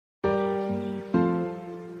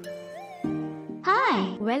Hi!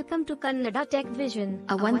 Welcome to Kannada Tech Vision,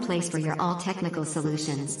 a one place for your all technical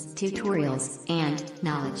solutions, tutorials, and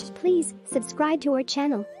knowledge. Please subscribe to our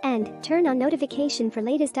channel and turn on notification for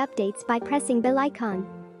latest updates by pressing bell icon.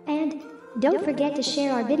 And don't forget to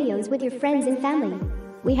share our videos with your friends and family.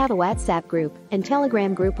 We have a WhatsApp group and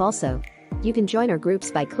Telegram group also. You can join our groups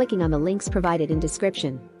by clicking on the links provided in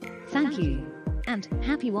description. Thank you and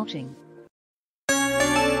happy watching.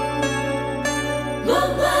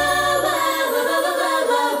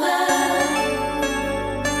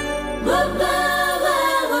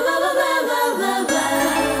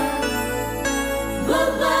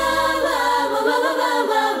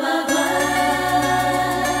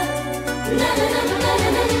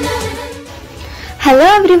 Hello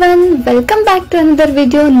everyone, welcome back to another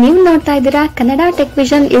video. ನೀವು ನೋಡ್ತಾ ಇದ್ದೀರಾ Kannada tech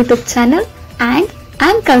vision YouTube channel and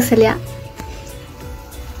I'm Kausalya.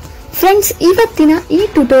 Friends, ಇವತ್ತಿನ ಈ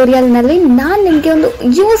tutorial ನಲ್ಲಿ ನಾನು ನಿಮಗೆ ಒಂದು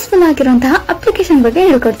useful ಆಗಿರುವಂತಹ ಅಪ್ಲಿಕೇಶನ್ ಬಗ್ಗೆ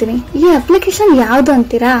ಹೇಳ್ಕೊಡ್ತೀನಿ. ಈ ಅಪ್ಲಿಕೇಶನ್ ಯಾವುದು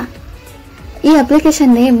ಅಂತೀರಾ? ಈ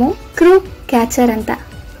ಅಪ್ಲಿಕೇಶನ್ ನೇಮು ಕ್ರೂ ಕ್ಯಾಚರ್ ಅಂತ.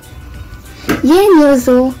 ಏನ್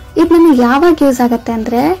ಯೂಸು? ಇದು ನಮಗೆ ಯಾವಾಗ ಯೂಸ್ ಆಗುತ್ತೆ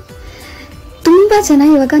ಅಂದ್ರೆ, ತುಂಬ ಜನ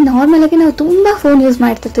ಇವಾಗ ನಾರ್ಮಲ್ ಆಗಿ ನಾವು ತುಂಬ ಫೋನ್ ಯೂಸ್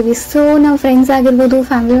ಮಾಡ್ತಿರ್ತೀವಿ. ಸೊ ನಾವು ಫ್ರೆಂಡ್ಸ್ ಆಗಿರ್ಬೋದು,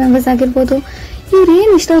 ಫ್ಯಾಮಿಲಿ ಮೆಂಬರ್ಸ್ ಆಗಿರ್ಬೋದು, ಇವ್ರು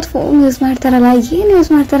ಏನು ಇಷ್ಟೊಂದು ಫೋನ್ ಯೂಸ್ ಮಾಡ್ತಾರಲ್ಲ, ಏನು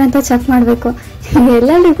ಯೂಸ್ ಮಾಡ್ತಾರೆ ಅಂತ ಚೆಕ್ ಮಾಡಬೇಕು.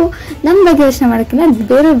 ಎಲ್ಲರಿಗೂ ನಮ್ಮ ಬಗ್ಗೆ ಯೋಚನೆ ಮಾಡೋಕ್ಕಿಂತ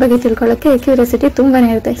ಬೇರೆಯವ್ರ ಬಗ್ಗೆ ತಿಳ್ಕೊಳ್ಳೋಕ್ಕೆ ಕ್ಯೂರಿಯಾಸಿಟಿ ತುಂಬಾ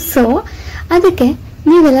ಇರುತ್ತೆ. ಸೊ ಅದಕ್ಕೆ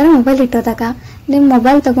ನೀವೆಲ್ಲರೂ ಮೊಬೈಲ್ ಇಟ್ಟೋದಾಗ ನಿಮ್ಮ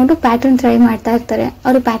ಮೊಬೈಲ್ ತಗೊಂಡು ಪ್ಯಾಟರ್ನ್ ಟ್ರೈ ಮಾಡ್ತಾ ಇರ್ತಾರೆ.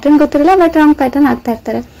 ಅವರು ಪ್ಯಾಟರ್ನ್ ಗೊತ್ತಿರಲ್ಲ, ಬಟ್ ರಾಂಗ್ ಪ್ಯಾಟರ್ನ್ ಆಗ್ತಾ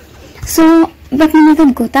ಇರ್ತಾರೆ. ಸೊ ಬಟ್ ನಿಮಗೆ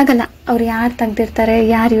ಗೊತ್ತಾಗಲ್ಲ ಅವ್ರು ಯಾರು ತೆಗ್ದಿರ್ತಾರೆ,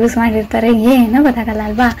 ಯಾರು ಯೂಸ್ ಮಾಡಿರ್ತಾರೆ, ಏನೋ ಗೊತ್ತಾಗಲ್ಲ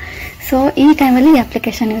ಅಲ್ವಾ? ಸೊ ಈ ಟೈಮಲ್ಲಿ ಈ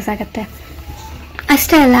ಅಪ್ಲಿಕೇಶನ್ ಯೂಸ್ ಆಗುತ್ತೆ.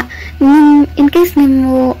 ಅಷ್ಟೇ ಅಲ್ಲ, ಇನ್ ಕೇಸ್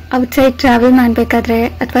ನೀವು ಔಟ್ಸೈಡ್ ಟ್ರಾವೆಲ್ ಮಾಡಬೇಕಾದ್ರೆ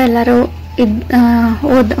ಅಥವಾ ಎಲ್ಲರೂ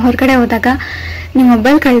ಹೊರಗಡೆ ಹೋದಾಗ ನಿಮ್ಮ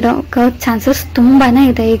ಮೊಬೈಲ್ ಕಳ್ದೋಗೋ ಚಾನ್ಸಸ್ ತುಂಬಾ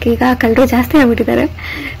ಇದೆ. ಈಗೀಗ ಕಳ್ಳರು ಜಾಸ್ತಿ ಆಗ್ಬಿಟ್ಟಿದ್ದಾರೆ.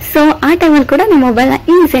 ಸೊ ಆ ಟೈಮಲ್ಲಿ ಕೂಡ ನಿಮ್ಮ ಮೊಬೈಲ್ನ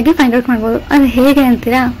ಈಸಿಯಾಗಿ ಫೈಂಡ್ ಔಟ್ ಮಾಡ್ಬೋದು. ಅದು ಹೇಗೆ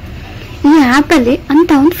ಅಂತೀರಾ? ಈ ಆ್ಯಪಲ್ಲಿ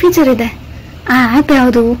ಅಂತ ಒಂದು ಫೀಚರ್ ಇದೆ. ಆ ಆ್ಯಪ್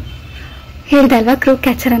ಯಾವುದು ಹೇಳಿದೆ ಅಲ್ವಾ, ಕ್ರೂ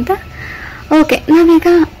ಕ್ಯಾಚರ್ ಅಂತ. ಓಕೆ, ನಾವೀಗ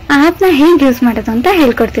ಆ್ಯಪ್ನ ಹೇಗೆ ಯೂಸ್ ಮಾಡೋದು ಅಂತ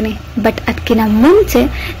ಹೇಳ್ಕೊಡ್ತೀನಿ. ಬಟ್ ಅದಕ್ಕಿಂತ ಮುಂಚೆ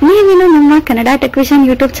ನೀವೇನು ನಮ್ಮ ಕನ್ನಡ ಟೆಕ್ ವಿಷನ್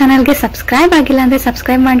ಯೂಟ್ಯೂಬ್ ಚಾನಲ್ಗೆ ಸಬ್ಸ್ಕ್ರೈಬ್ ಆಗಿಲ್ಲ ಅಂದರೆ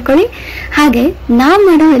ಸಬ್ಸ್ಕ್ರೈಬ್ ಮಾಡ್ಕೊಳ್ಳಿ. ಹಾಗೆ ನಾವು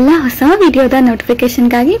ಮಾಡೋ ಎಲ್ಲ ಹೊಸ ವಿಡಿಯೋದ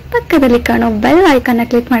ನೋಟಿಫಿಕೇಶನ್ಗಾಗಿ ಪಕ್ಕದಲ್ಲಿ ಕಾಣೋ ಬೆಲ್ ಐಕಾನ್ನ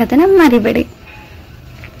ಕ್ಲಿಕ್ ಮಾಡೋದನ್ನ ಮರಿಬೇಡಿ.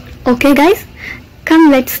 Okay guys, come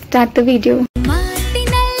let's start the video.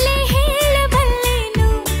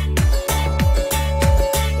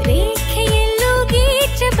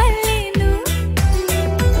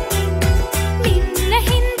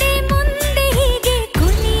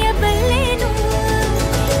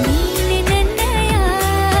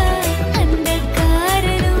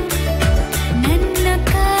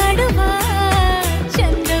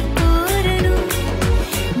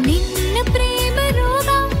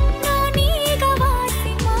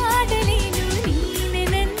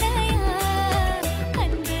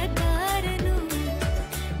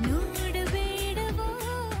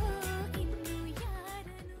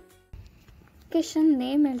 Application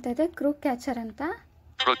name ಹೇಳ್ತಾ ಇದೆ ಕ್ರೂ ಕ್ಯಾಚರ್ ಅಂತ.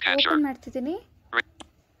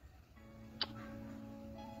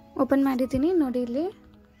 ಓಪನ್ ಮಾಡಿದ್ದೀನಿ ನೋಡಿ ಇಲ್ಲಿ.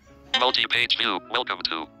 Multi-page view. Welcome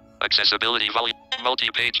to accessibility volume.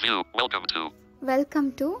 Multi-page view. Welcome to. Welcome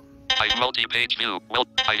to. Multi-page view. Well,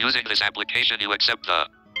 by using this application, you accept the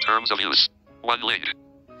terms of use. One link.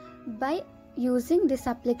 By using this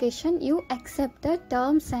application, you accept the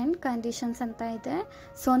terms and conditions ಅಂತ ಇದೆ.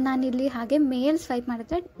 So ನಾನಿಲ್ಲಿ ಹಾಗೆ ಮೇಲ್ swipe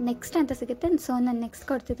ಮಾಡಿದ್ರೆ next ಅಂತ ಸಿಗುತ್ತೆ. So ನಾನು next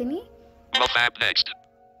ಕೊಡ್ತಿದ್ದೀನಿ. Mofab next.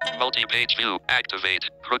 Multi-page view. Activate.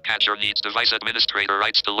 Crookcatcher needs device administrator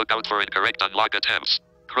rights to look out for incorrect unlock attempts.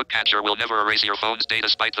 Crookcatcher will never erase your phone's data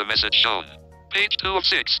despite the message shown. Page 2 of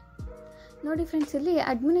 6. ನೋಡಿ friends, ಇಲ್ಲಿ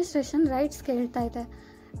administration rights ಕೇಳ್ತಾ ಇದೆ.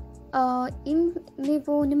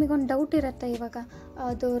 ನಿಮಗೊಂದು doubt ಇರುತ್ತೆ, ಇವಾಗ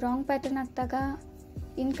ಅದು wrong pattern ಹಾಕಿದಾಗ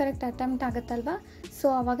incorrect attempt ಆಗುತ್ತಲ್ವ. So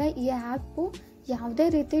ಆವಾಗ ಈ ಆ್ಯಪು ಯಾವುದೇ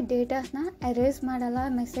ರೀತಿ ಡೇಟಾಸ್ನ ಎರೇಸ್ ಮಾಡಲ್ಲ,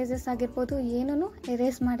 ಮೆಸೇಜಸ್ ಆಗಿರ್ಬೋದು ಏನೂ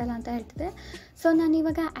ಎರೇಸ್ ಮಾಡಲ್ಲ ಅಂತ ಹೇಳ್ತಿದೆ. ಸೊ ನಾನು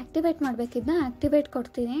ಇವಾಗ ಆ್ಯಕ್ಟಿವೇಟ್ ಮಾಡಬೇಕಿದ್ನ ಆ್ಯಕ್ಟಿವೇಟ್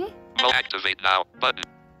ಕೊಡ್ತೀನಿ.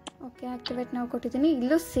 ಓಕೆ, ಆ್ಯಕ್ಟಿವೇಟ್ ನಾವು ಕೊಟ್ಟಿದ್ದೀನಿ.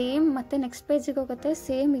 ಇಲ್ಲೂ ಸೇಮ್ ಮತ್ತೆ ನೆಕ್ಸ್ಟ್ ಪೇಜಿಗೆ ಹೋಗುತ್ತೆ,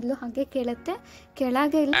 ಸೇಮ್ ಇಲ್ಲೂ ಹಾಗೆ ಕೇಳುತ್ತೆ.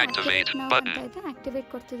 ಕೆಳಗೆ ಇಲ್ಲಿ ಆ್ಯಕ್ಟಿವೇಟ್ ನಾವು ಅಂತ ಇದೆ, ಆ್ಯಕ್ಟಿವೇಟ್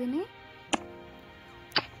ಕೊಡ್ತಿದ್ದೀನಿ.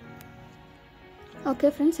 ಓಕೆ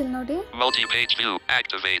ಫ್ರೆಂಡ್ಸ್, ಇಲ್ಲಿ ನೋಡಿ. Multi-page view.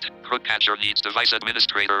 Activate. Crookcatcher needs device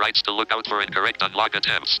administrator rights to look out for incorrect unlock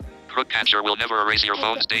attempts. Crookcatcher will never erase your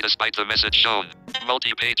phone's data despite the message shown.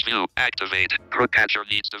 Multi-page view. Activate. Crookcatcher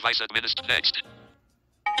needs device administrator next.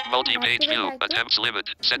 Multi-page view. Attempts limit.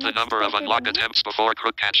 Set the number of unlock attempts before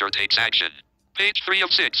Crookcatcher takes action. Page 3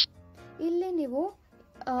 of 6. ಇಲ್ಲಿ ನೀವು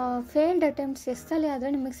failed attempts ಎಷ್ಟಲ್ಲಿ ಆದರೆ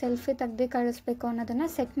ನಿಮಗೆ selfie ತೆಗೆದು ಕಳಿಸ್ಬೇಕು ಅನ್ನೋದನ್ನ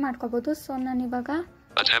set ಮಾಡ್ಕೋಬಹುದು. So ನಾನು ಇವಾಗ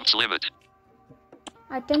attempts limit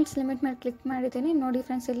ಅಟೆಂಪ್ಟ್ಸ್ ಲಿಮಿಟ್ ಮೇಲೆ ಕ್ಲಿಕ್ ಮಾಡಿದ್ದೀನಿ. ನೋಡಿ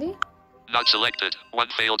ಫ್ರೆಂಡ್ಸ್, ಇಲ್ಲಿ not selected. 1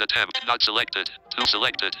 failed attempt, not selected. 2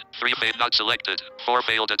 selected. 3 failed, not selected. 4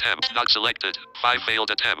 failed attempts, not selected. 5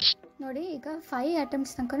 failed attempts. ನೋಡಿ ಈಗ 5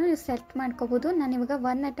 ಅಟೆಂಪ್ಟ್ಸ್ ತನಕ ನೀವು ಸೆಟ್ ಮಾಡ್ಕೋಬಹುದು. ನಾನು ಇವಾಗ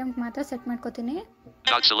 1 ಅಟೆಂಪ್ಟ್ ಮಾತ್ರ ಸೆಟ್ ಮಾಡ್ಕೋತೀನಿ.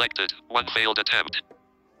 Not selected. 1 failed attempt.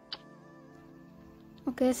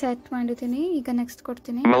 Okay, set ಮಾಡಿದ್ದೀನಿ. ಈಗ ನೆಕ್ಸ್ಟ್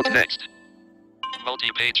ಕೊಡ್ತೀನಿ. Next.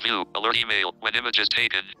 Multi-page view, alert email, when image is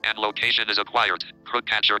taken and location is acquired.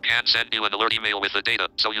 Crookcatcher can send you an alert email with the data,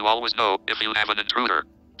 so you always know if you have an intruder.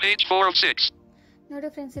 Page 4 of 6. ನೋಡಿ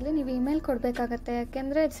friends, ಇಲ್ಲಿ ನೀವು email ಕೊಡಬೇಕಾಗತ್ತೆ.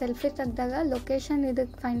 ಯಾಕೆಂದರೆ selfie ತೆಗೆದಾಗ location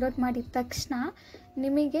ಇದಕ್ಕೆ find out ಮಾಡಿದ ತಕ್ಷಣ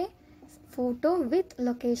ನಿಮಗೆ ಫೋಟೋ ವಿತ್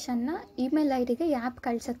ಲೊಕೇಶನ್ನ ಇಮೇಲ್ ಐ ಡಿಗೆ ಆ್ಯಪ್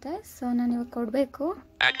ಕಳಿಸುತ್ತೆ. ಸೊ ನಾನು ಇವಾಗ ಕೊಡಬೇಕು.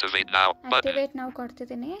 ಆಕ್ಟಿವೇಟ್ ನಾವು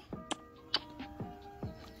ಕೊಡ್ತಿದ್ದೀನಿ.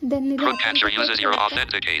 ದೆನ್ ಇದು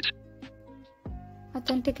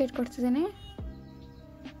ಅಥೆಂಟಿಕೇಟ್ ಕೊಡ್ತಿದ್ದೀನಿ.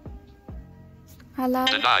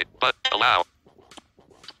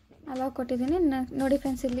 ಅಲೋ ಕೊಟ್ಟಿದ್ದೀನಿ. ನೋಡಿ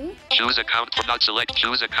ಫ್ರೆಂಡ್ಸ್, ಇಲ್ಲಿ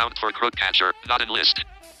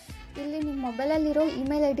ಇಲ್ಲಿ ನಿಮ್ಮ ಮೊಬೈಲಲ್ಲಿರೋ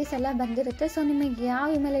ಇಮೇಲ್ ಐ ಡಿಸ್ ಎಲ್ಲ ಬಂದಿರುತ್ತೆ. ಸೊ ನಿಮಗೆ ಯಾವ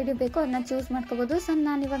ಇಮೇಲ್ ಐ ಡಿ ಬೇಕೋ ಅದನ್ನ ಚೂಸ್ ಮಾಡ್ಕೋಬೋದು. ಸೊ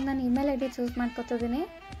ನಾನು ಇವಾಗ ನನ್ನ email I D choose ಮಾಡ್ಕೊತಿದ್ದೀನಿ.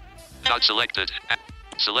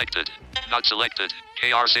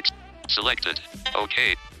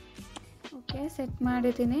 Okay, set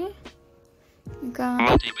ಮಾಡಿದ್ದೀನಿ. ಈಗ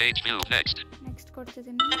next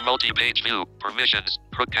ಕೊಡ್ತಿದ್ದೀನಿ. Multi-page view, permissions.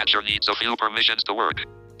 Crookcatcher needs a few permissions to work.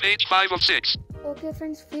 Page 5 of 6. Okay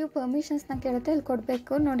friends, few permissions ನ ಕೇಳುತ್ತೆ. ಇಲ್ಲಿ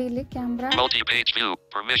ಕೊಡಬೇಕು. ನೋಡಿ, ಇಲ್ಲಿ camera, multi-page view,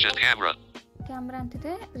 permission camera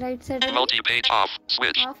ಅಂತಿದೆ. Right side multi-page off,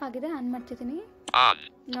 switch of ಆಗಿದೆ. ಆನ್ ಮಾಡ್ತಿದ್ದೀನಿ. on.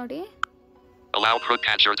 ನೋಡಿ, allow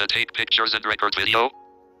Crookcatcher to take pictures and record video.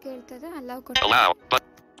 ಕೇಳ್ತದೆ. Allow allow, but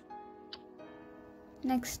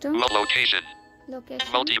next location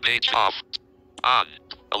multi-page off, on.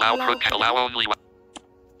 allow only one.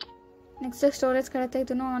 Next storage ಕೇಳುತ್ತೆ.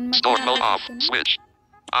 ಇದನ್ನು on store mode off, switch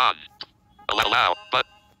on. allow, but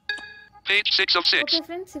page 6 of 6. Okay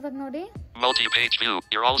friends, ಇವಾಗ ನೋಡಿ, multi-page view,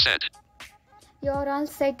 you're all set. You are all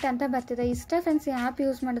set ಅಂತ ಬರ್ತಿದೆ. ಇಷ್ಟೇ friends ಈ app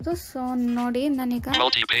use ಮಾಡೋದು. So ನೋಡಿ, ನಾನೀಗ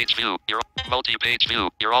multi-page view,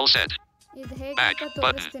 you're all set. ಇದು ಹೇಗೆ ಅಂತ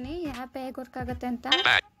ತೋರಿಸ್ತೀನಿ, ಈ ಆ್ಯಪ್ ಹೇಗೆ ವರ್ಕ್ ಆಗುತ್ತೆ ಅಂತ.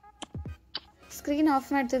 ಸ್ಕ್ರೀನ್ ಆಫ್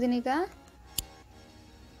ಮಾಡ್ತಿದ್ದೀನಿ ಈಗ.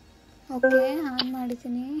 ಓಕೆ, ಆನ್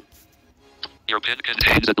ಮಾಡಿದ್ದೀನಿ. Your pin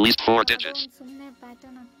contains at least 4 digits. ಸುಮ್ಮನೆ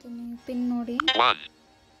ಪ್ಯಾಟರ್ನ್ ಹಾಕ್ತೀನಿ. ಪಿನ್ ನೋಡಿ. 1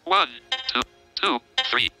 1 2 2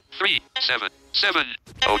 3 3 7 7.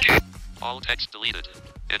 Okay. All text deleted.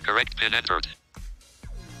 Incorrect pin entered.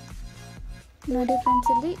 ನೋಡಿ ಫ್ರೆಂಡ್ಸ್,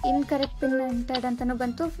 ಇಲ್ಲಿ ಇನ್ಕರೆಕ್ಟ್ ಪಿನ್ ಎಂಟರ್ಡ್ ಅಂತಾನು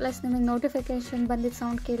ಬಂತು. ಪ್ಲಸ್ ನಿಮಗೆ ನೋಟಿಫಿಕೇಶನ್ ಬಂದಿದ್ದು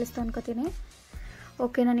ಸೌಂಡ್ ಕೇಳಿಸ್ತು ಅನ್ಕೋತೀನಿ.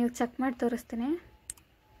 ಓಕೆ, ನಾನು ಇವಾಗ ಚೆಕ್ ಮಾಡಿ ತೋರಿಸ್ತೀನಿ.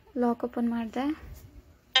 ಲಾಕ್ ಓಪನ್ ಮಾಡಿದೆ.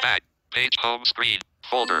 Back page, home screen,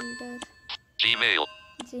 folder, Gmail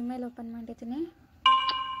open ಮಾಡಿದ್ದೀನಿ.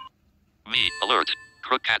 Me alert.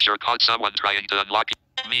 Crookcatcher caught someone trying to unlock.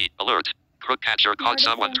 Me alert. Crookcatcher caught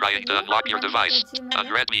someone trying to unlock your device.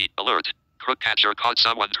 Unread me alert. Crookcatcher caught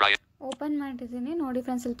someone trying. Open ಮಾಡಿದ್ದೀನಿ. ನೋಡಿ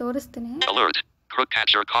friends, ಇಲ್ಲಿ ತೋರಿಸ್ತೀನಿ. Alert.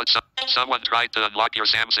 Crookcatcher caught someone tried to unlock your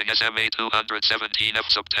Samsung SMA 217F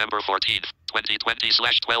September 14th,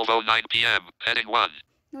 2020/12:09 p.m. Heading 1.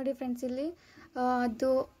 ನೋಡಿ friends, ಇಲ್ಲಿ ಅದು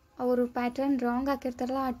ಅವರು pattern wrong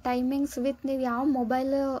ಹಾಕಿರ್ತಾರಲ್ಲ, ಆ timings with ನೀವು ಯಾವ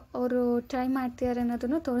ಮೊಬೈಲ್ ಅವರು ಟ್ರೈ ಮಾಡ್ತಿದ್ದಾರೆ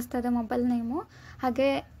ಅನ್ನೋದನ್ನು ತೋರಿಸ್ತಾ ಇದೆ, ಮೊಬೈಲ್ ನೇಮು. ಹಾಗೆ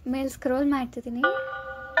ಮೇಲೆ ಸ್ಕ್ರೋಲ್ ಮಾಡ್ತಿದ್ದೀನಿ.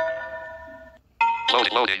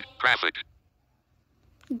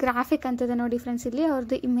 ಗ್ರಾಫಿಕ್ ಅಂತಿದೆ ನೋಡಿ ಫ್ರೆಂಡ್ಸ್, ಇಲ್ಲಿ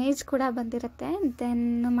ಅವ್ರದ್ದು ಇಮೇಜ್ ಕೂಡ ಬಂದಿರುತ್ತೆ. ದೆನ್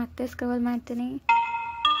ಮತ್ತೆ ಸ್ಕ್ರೋಲ್ ಮಾಡ್ತೀನಿ.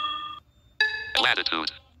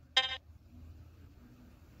 Latitude.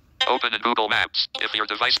 Open in Google Maps if your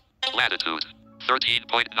device. Latitude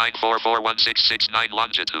 13.94416669.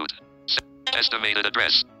 Longitude. Estimated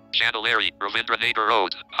address: Chandleri, Ravindranagar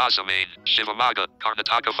Road, Hasamain, Shivamogga,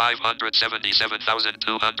 Karnataka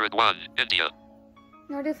 577,201, India.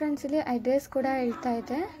 ನೋಡಿ ಫ್ರೆಂಡ್ಸ್, ಇಲ್ಲಿ ಅಡ್ರೆಸ್ ಕೂಡ ಹೇಳ್ತಾ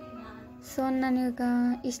ಇದೆ. ಸೊ ನಾನೀಗ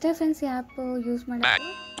ಇಷ್ಟೇ ಫ್ರೆಂಡ್ಸ್ ಈ ಆ್ಯಪ್ ಯೂಸ್ ಮಾಡೋದು.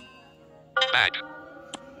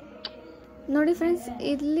 ನೋಡಿ ಫ್ರೆಂಡ್ಸ್,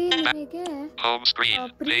 ಇಲ್ಲಿ ನಿಮಗೆ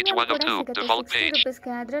ಪ್ರೀಮಿಯಂ ಕೂಡ ಸಿಗುತ್ತೆ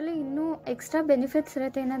 ₹60. ಅದರಲ್ಲಿ ಇನ್ನೂ ಎಕ್ಸ್ಟ್ರಾ ಬೆನಿಫಿಟ್ಸ್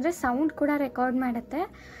ಇರುತ್ತೆ. ಏನಂದರೆ ಸೌಂಡ್ ಕೂಡ ರೆಕಾರ್ಡ್ ಮಾಡುತ್ತೆ.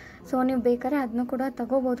 ಸೊ ನೀವು ಬೇಕಾದ್ರೆ ಅದನ್ನು ಕೂಡ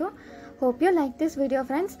ತಗೋಬೋದು. Hope you like this video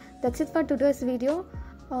friends. That's it for today's video.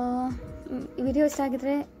 Video ಇಷ್ಟ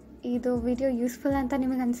ಆಗಿದ್ರೆ, ಇದು ವಿಡಿಯೋ ಯೂಸ್ಫುಲ್ ಅಂತ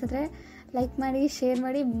ನಿಮಗೆ ಅನಿಸಿದ್ರೆ ಲೈಕ್ ಮಾಡಿ, ಶೇರ್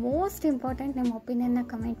ಮಾಡಿ. ಮೋಸ್ಟ್ ಇಂಪಾರ್ಟೆಂಟ್, ನಿಮ್ಮ ಒಪಿನಿಯನ್ನ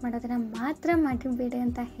ಕಮೆಂಟ್ ಮಾಡೋದನ್ನು ಮಾತ್ರ ಮಾಡಿಬಿಡಿ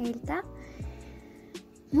ಅಂತ ಹೇಳ್ತಾ,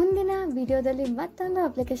 ಮುಂದಿನ ವಿಡಿಯೋದಲ್ಲಿ ಮತ್ತೊಂದು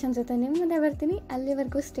ಅಪ್ಲಿಕೇಶನ್ ಜೊತೆ ನಿಮ್ಮ ಮುಂದೆ ಬರ್ತೀನಿ.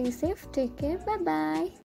 ಅಲ್ಲಿವರೆಗೂ ಸ್ಟೇ ಸೇಫ್, ಟೇಕ್ ಕೇರ್, ಬಾಯ್ ಬಾಯ್.